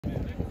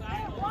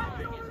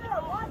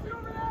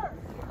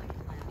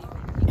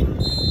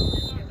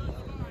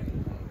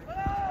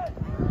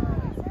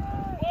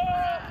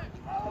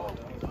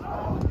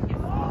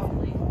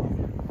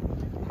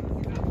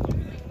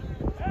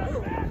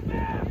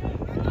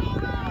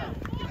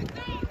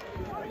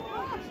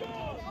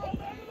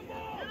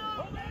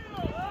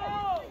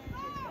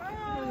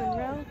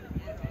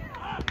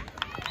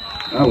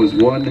That was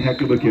one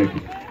heck of a kick.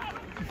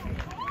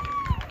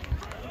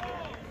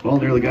 Ball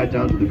nearly got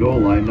down to the goal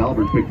line.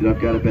 Albert picked it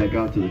up, got it back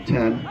out to the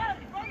 10.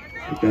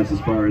 But that's as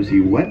far as he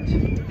went.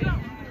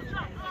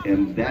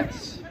 And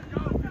that's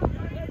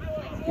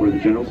where the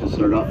Generals will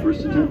start off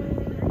first and 10.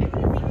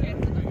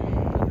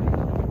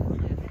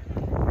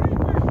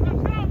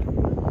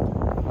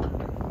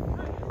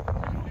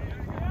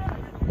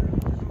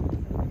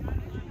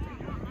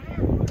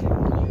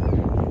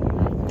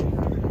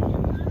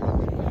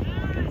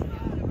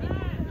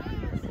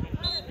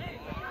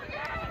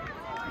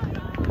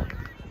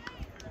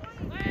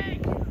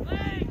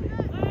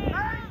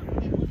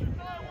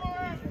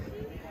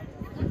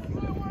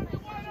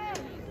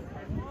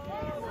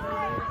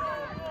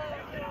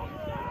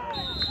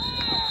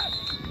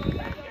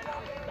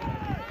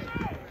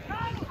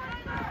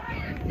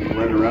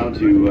 Right around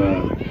to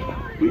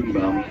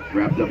Wiedenbaum,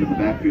 wrapped up in the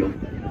backfield.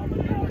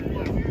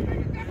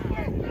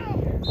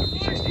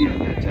 60 on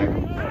that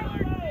tackle.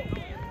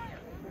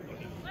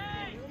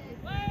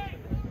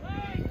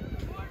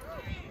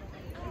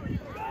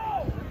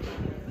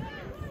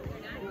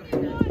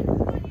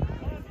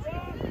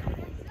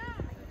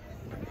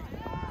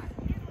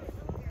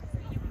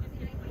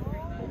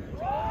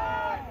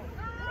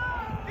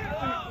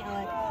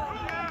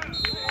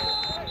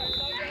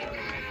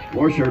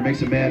 Warshard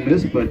makes a man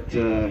miss, but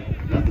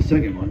not the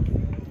second one.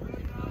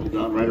 Pulled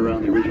down right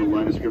around the original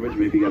line of scrimmage.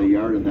 Maybe got a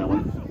yard in that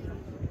one.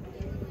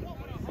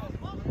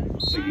 I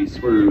think he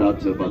squirted it out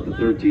to about the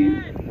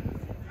 13.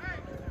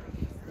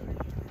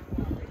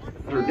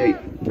 Third and 8.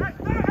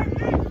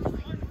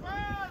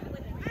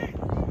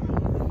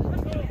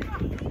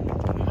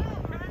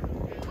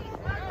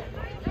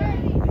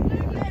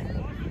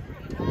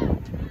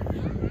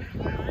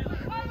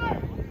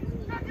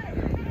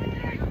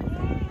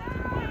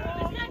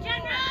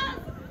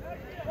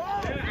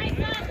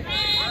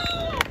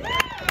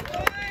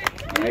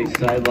 Nice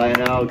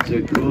sideline out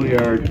to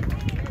Couillard.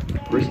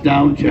 First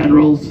down,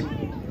 Generals.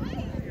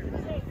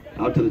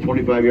 Out to the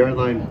 25-yard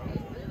line.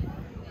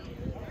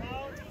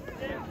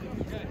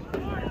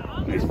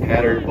 Nice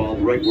pattern, ball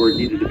right where it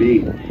needed to be.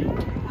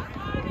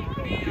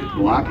 Good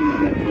blocking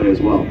on that play as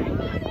well.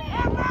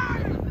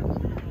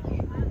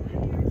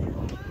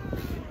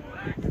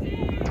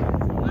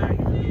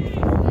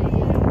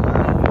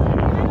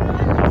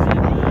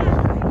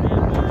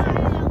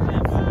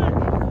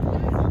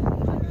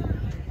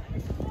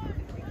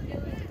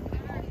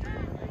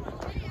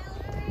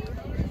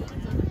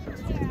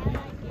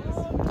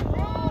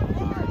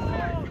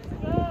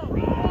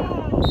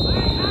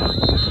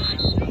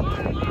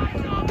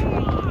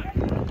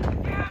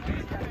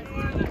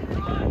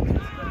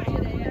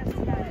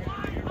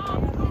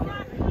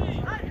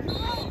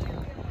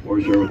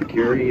 Warshard with the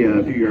carry,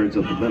 a few yards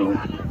up the middle.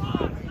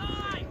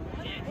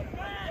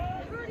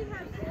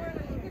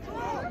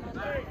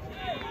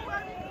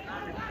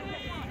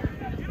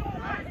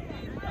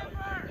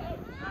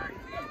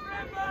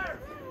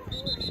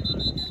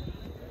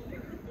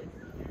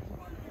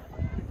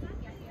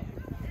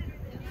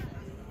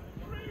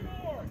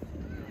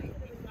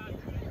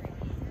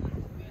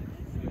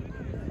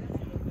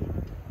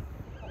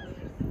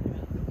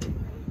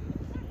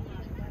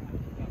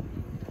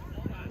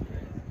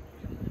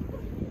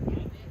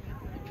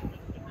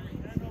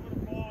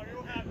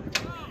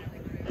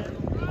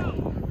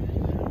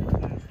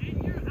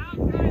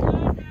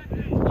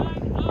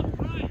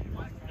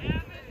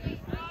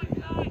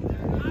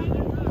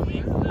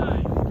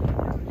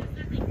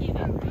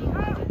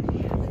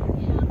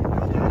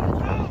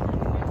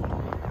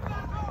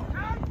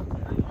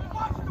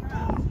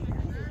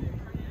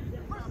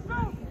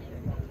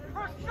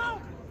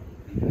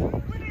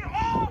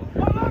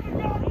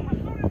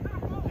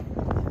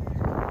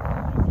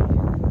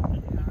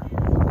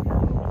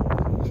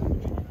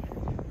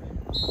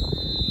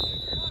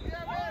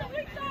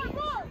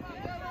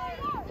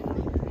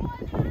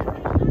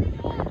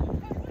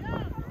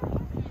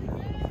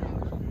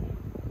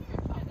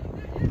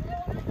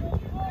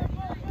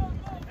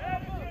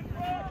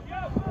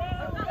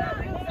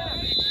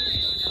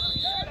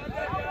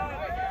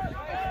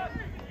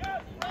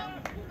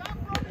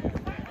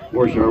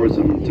 Warshard with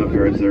some tough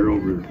yards there.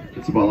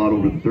 Gets the ball out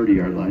over the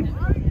 30-yard line.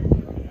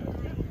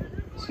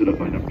 Stood up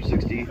by number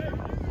 60. And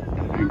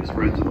a few of his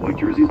friends in the white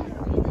jerseys.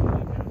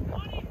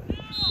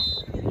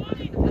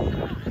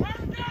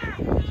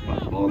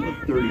 Spot the ball on the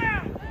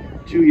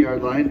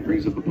 32-yard line.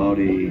 Brings up about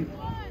a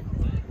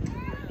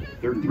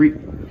 3rd and 3.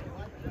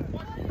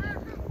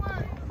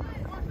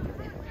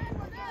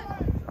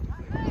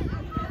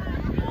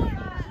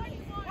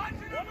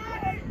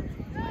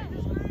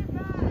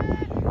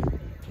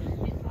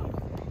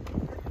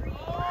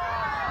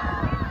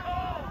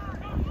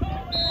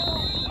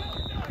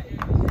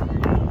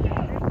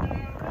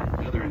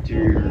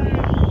 Interior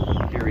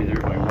carry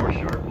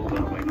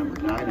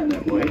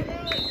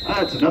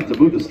That's enough to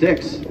move the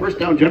sticks. First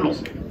down,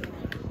 Generals.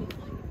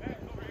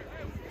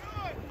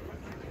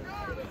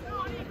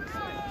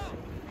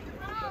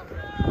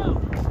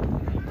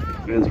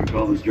 Fans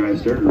recall this drive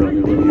started around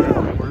the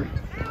 11-yard line.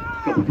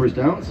 A couple first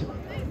downs.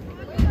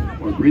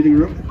 More breathing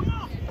room.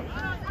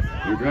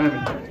 You're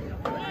driving.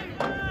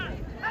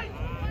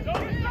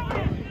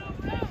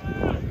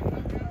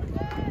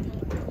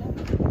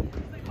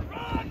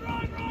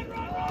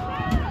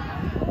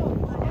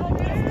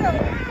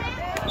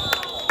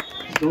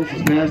 Stoltz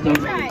is passed on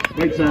the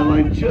right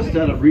sideline, just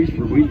out of reach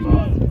for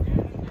Wiedenbaugh.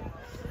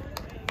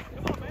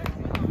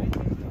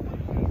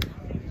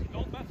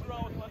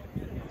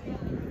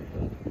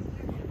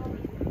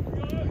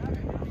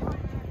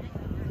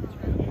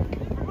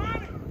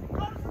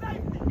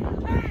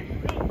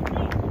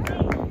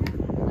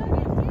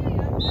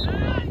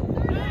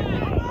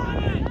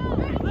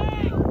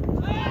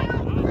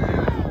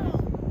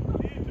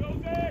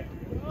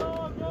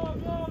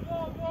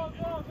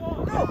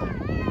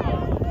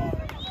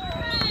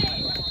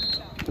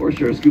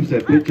 Waukesha scoops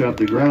that pitch off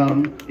the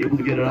ground, able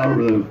to get it out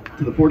over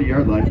to the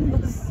 40-yard line.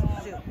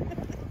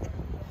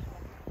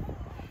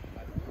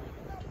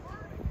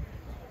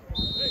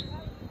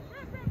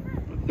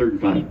 Third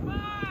and 5.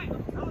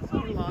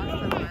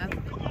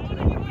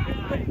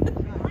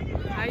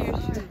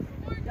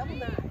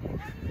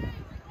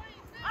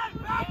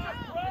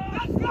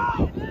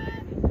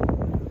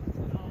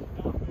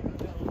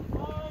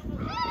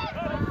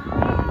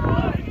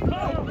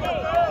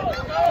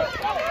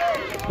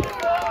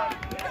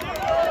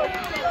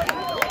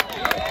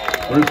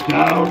 First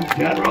down,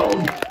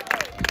 Generals.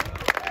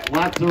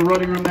 Lots of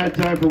running room that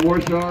time for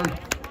Waukesha.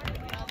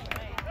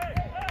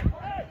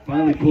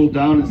 Finally pulled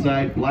down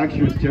inside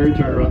Blackshear's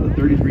territory around the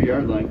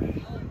 33-yard line.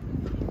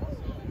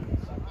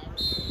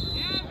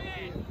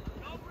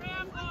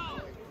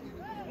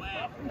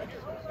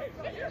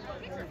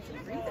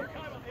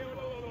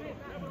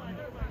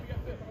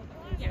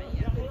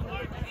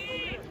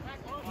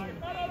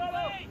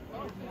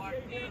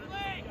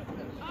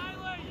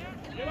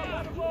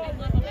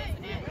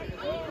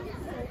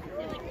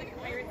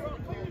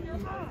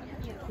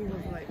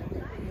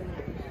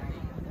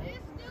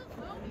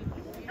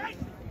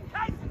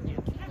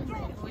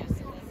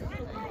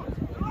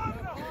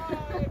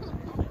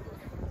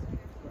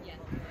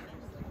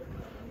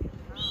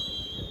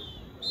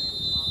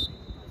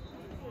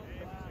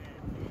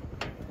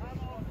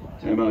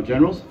 Timeout,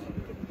 Generals.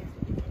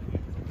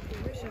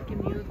 I wish I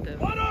could mute them.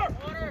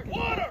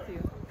 Water!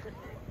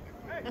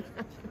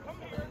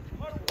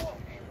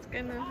 It's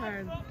kind of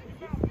hard.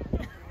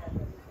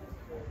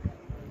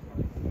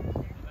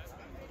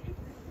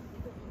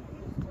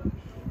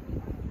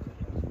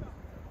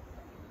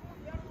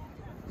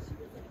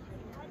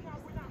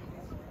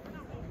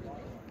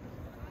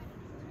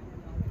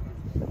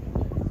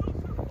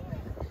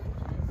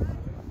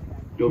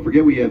 Don't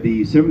forget we have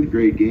the 7th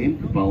grade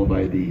game, followed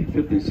by the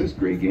 5th and 6th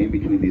grade game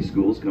between these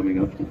schools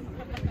coming up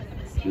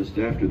just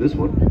after this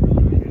one.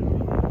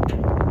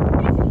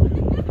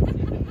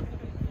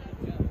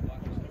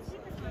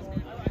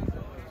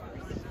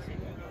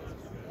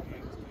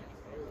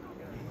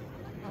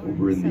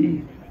 Over in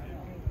the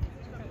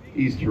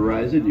east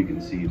horizon, you can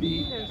see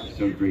the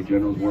 7th grade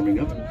Generals warming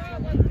up.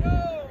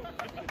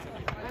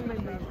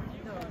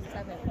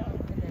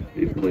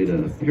 They've played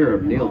a pair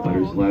of nail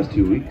biters the last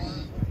 2 weeks.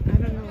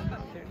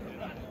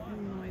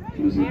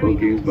 Losing both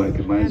games by a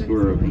combined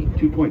score of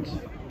 2 points.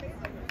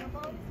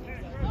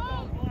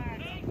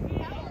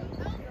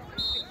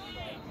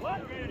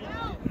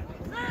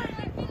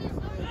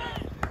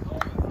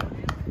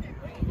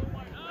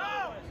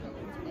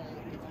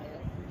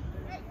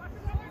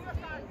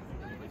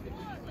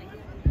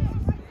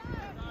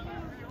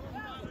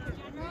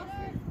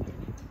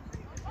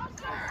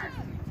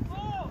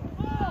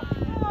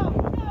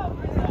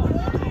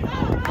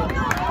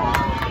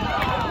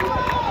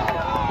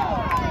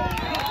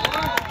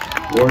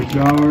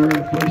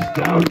 Waukesha, first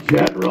down,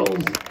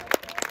 Generals.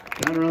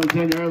 Down around the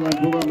 10-yard line,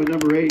 pulled up by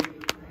number 8.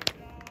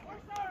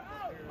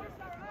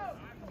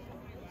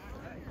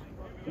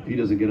 If he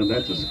doesn't get him,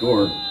 that's a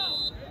score.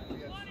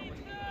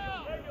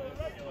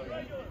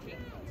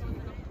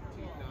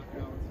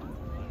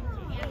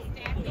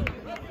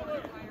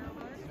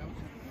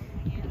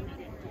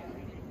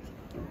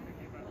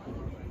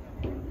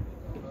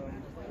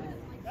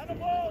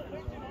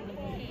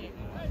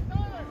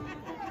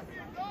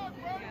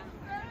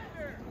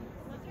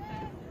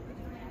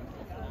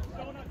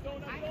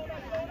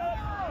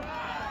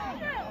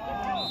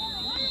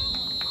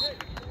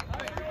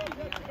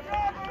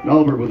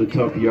 Albert with a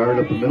tough yard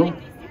up the middle.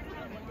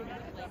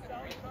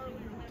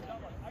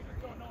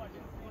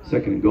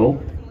 2nd and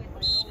goal.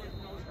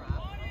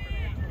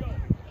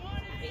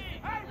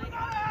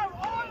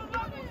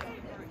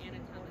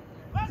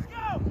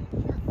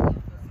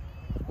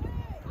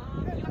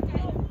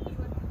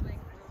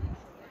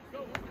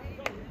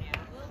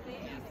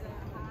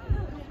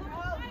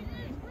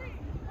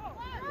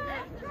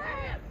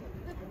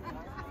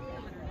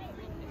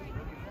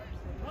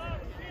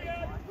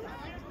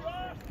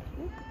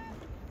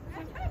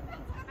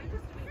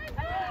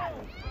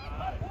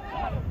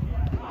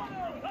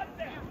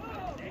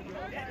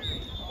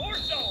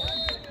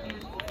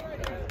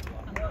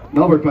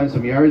 Melbourne finds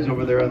some yards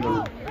over there on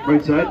the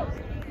right side.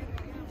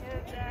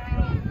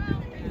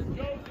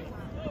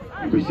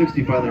 Number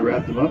 60 finally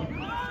wrapped him up.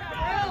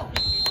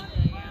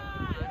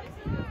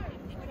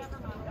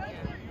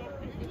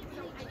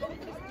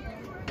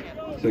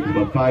 Looks like it's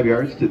about 5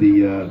 yards to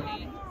the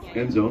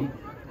end zone.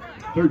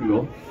 3rd and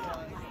goal.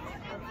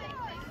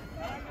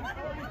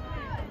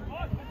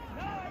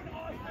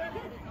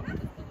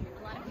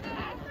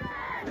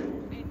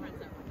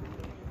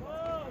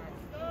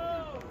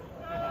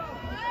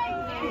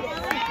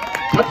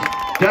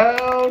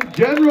 Touchdown,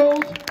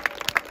 Generals!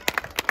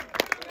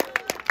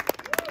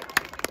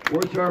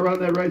 Waukesha around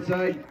that right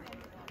side.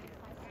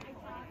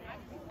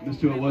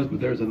 Missed who it was, but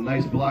there's a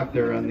nice block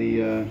there on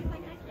the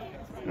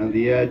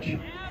edge.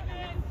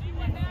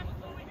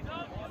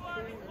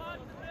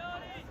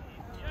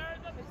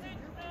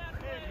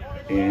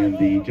 And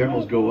the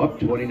Generals go up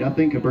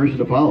 20-0, conversion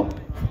to follow.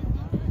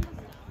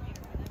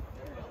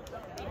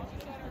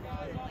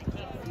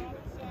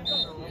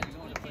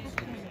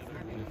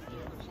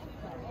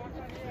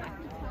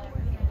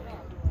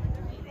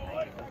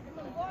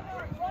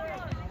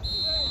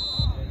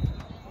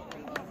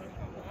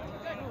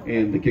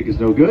 And the kick is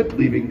no good,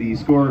 leaving the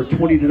score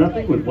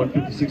 20-0 with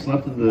 1:56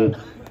 left in the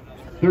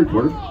 3rd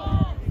quarter.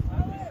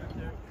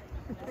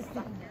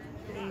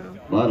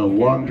 A lot of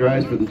long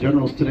drives for the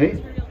Generals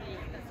today.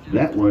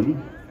 That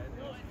one,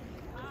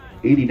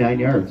 89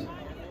 yards.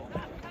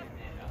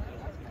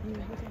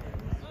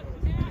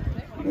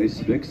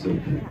 Nice mix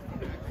of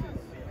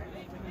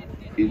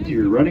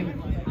interior running,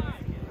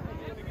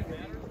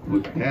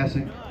 quick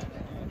passing,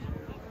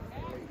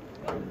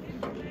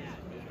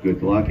 good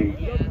blocking,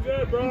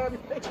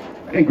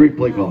 and great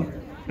play calling.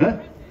 Huh?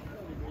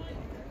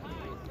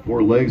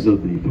 4 legs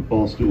of the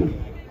football stool.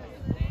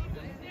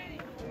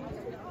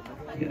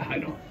 Yeah, I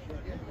know.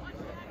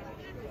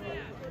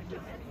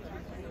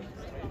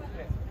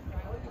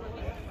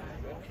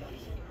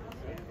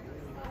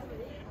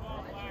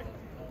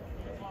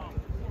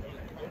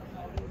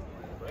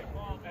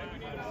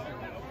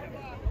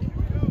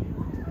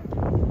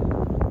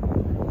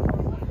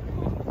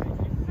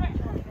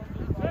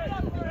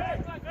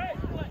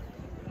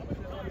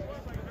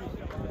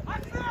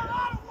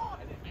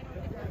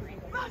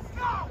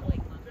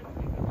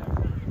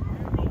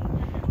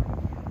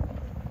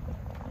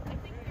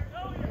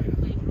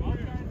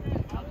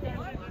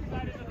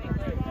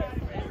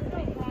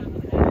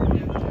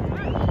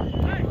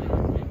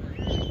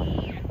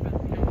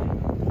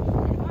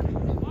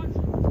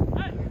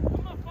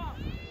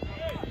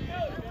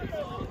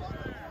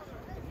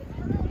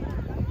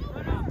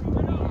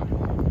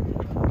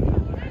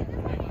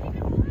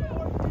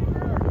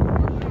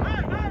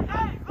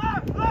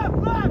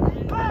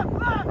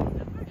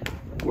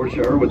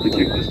 Waukesha with the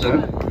kick this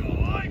time.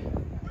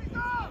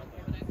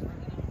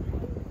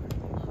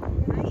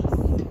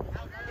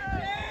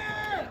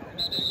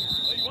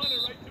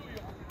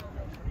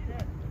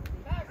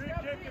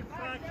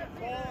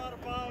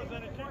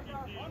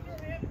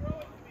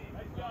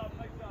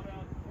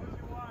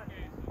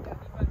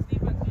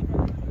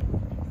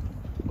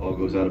 Ball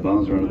goes out of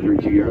bounds around the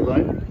 32-yard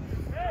line.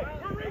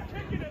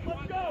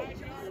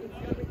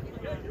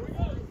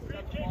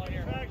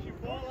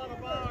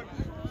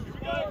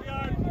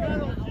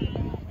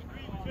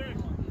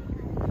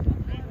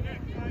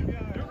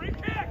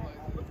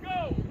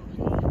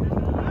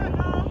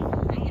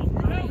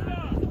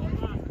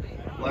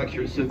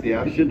 Blackshirts took the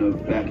option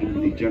of backing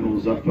the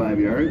Generals up 5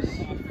 yards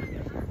to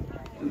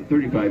the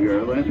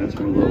 35-yard line. That's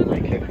where the little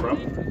kick from.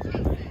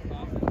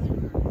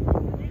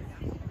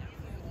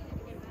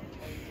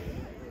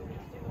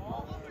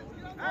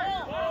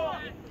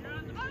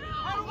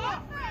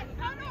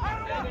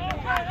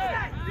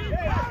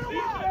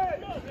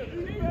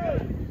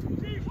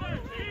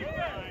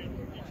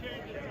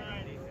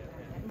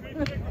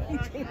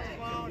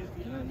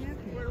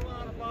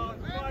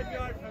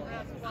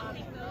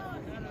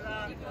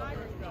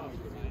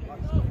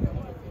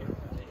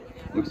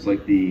 Looks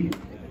like the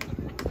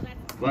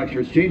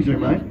Blackshirts changed their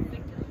mind.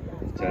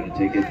 Decided to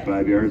take it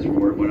 5 yards from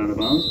where it went out of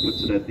bounds.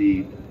 Puts it at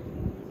the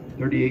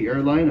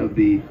 38-yard line of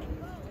the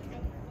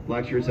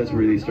Blackshirts. That's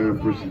where they start up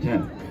 1st and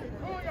 10.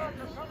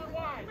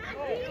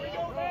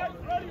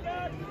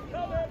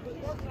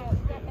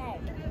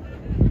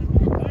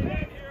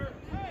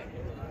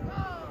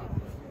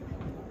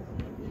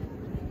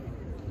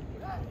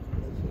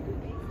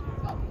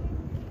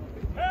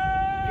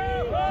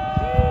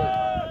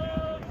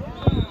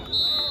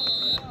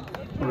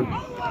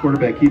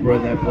 Quarterback keeper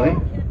on that play.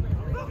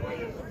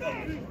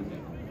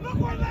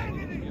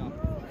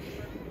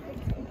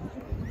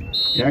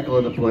 Tackle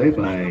on the play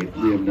by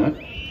Liam Nutt.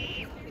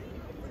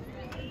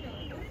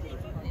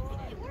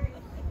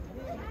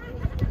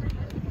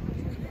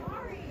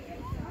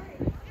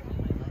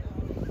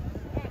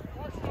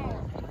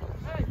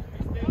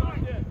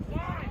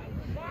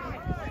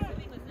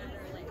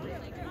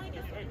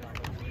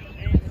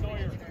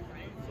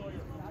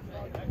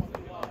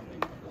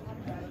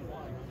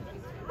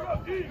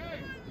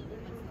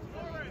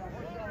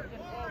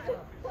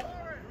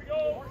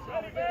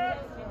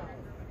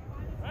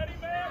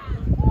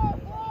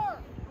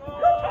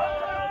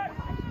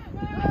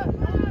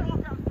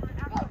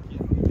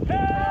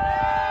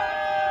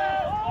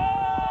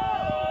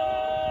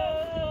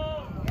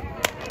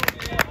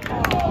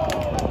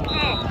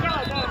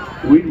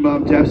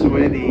 Bushman taps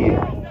away the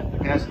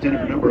pass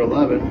intended for number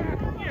 11.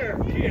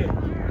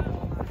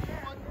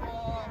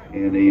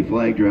 And a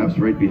flag drops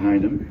right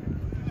behind him.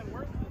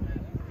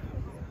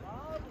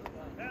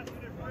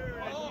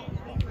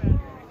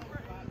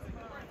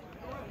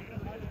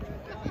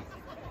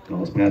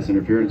 Calls pass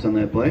interference on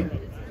that play.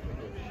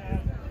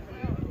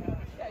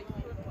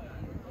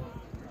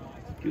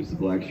 Gives the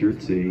black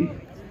shirts a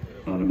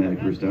automatic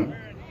first down.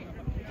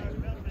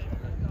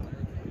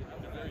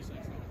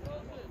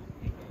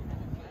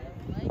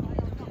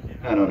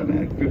 Not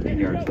automatic, 15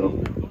 yards though.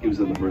 Gives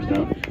them the first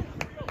down.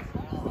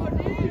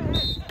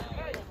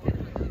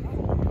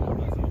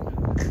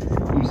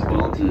 Moves the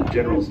ball to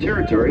Generals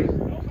territory.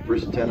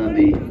 First and 10 on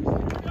the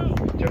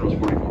Generals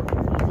 44.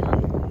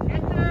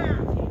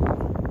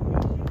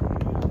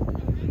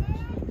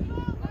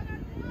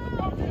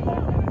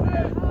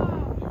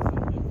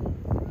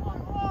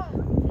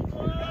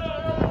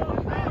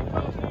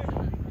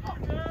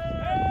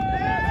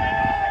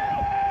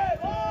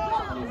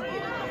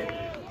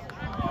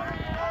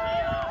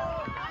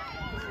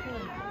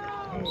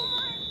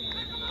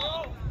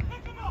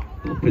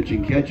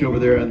 Pitching catch over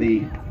there on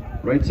the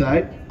right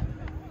side.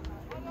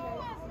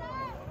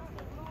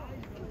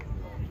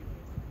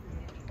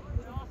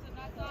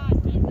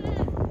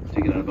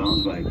 Taken out of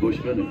bounds by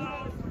Bushman and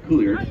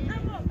Coulier.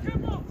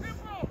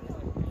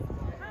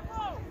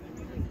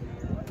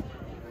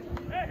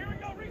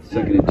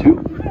 Second and 2.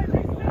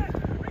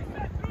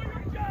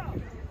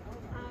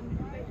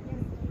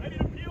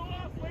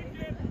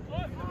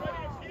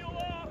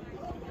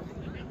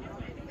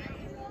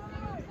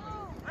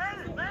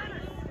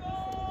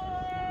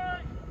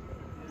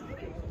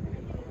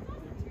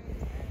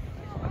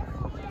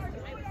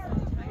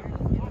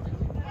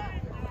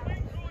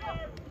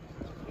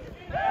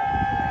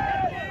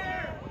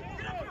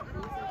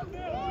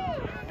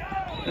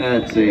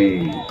 That's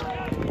a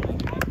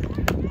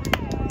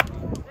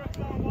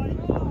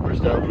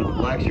first down for the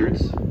black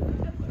shirts.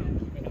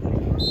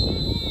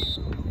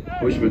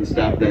 Bushman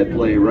stopped that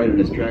play right in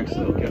his tracks,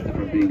 though, kept it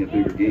from being a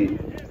bigger gain.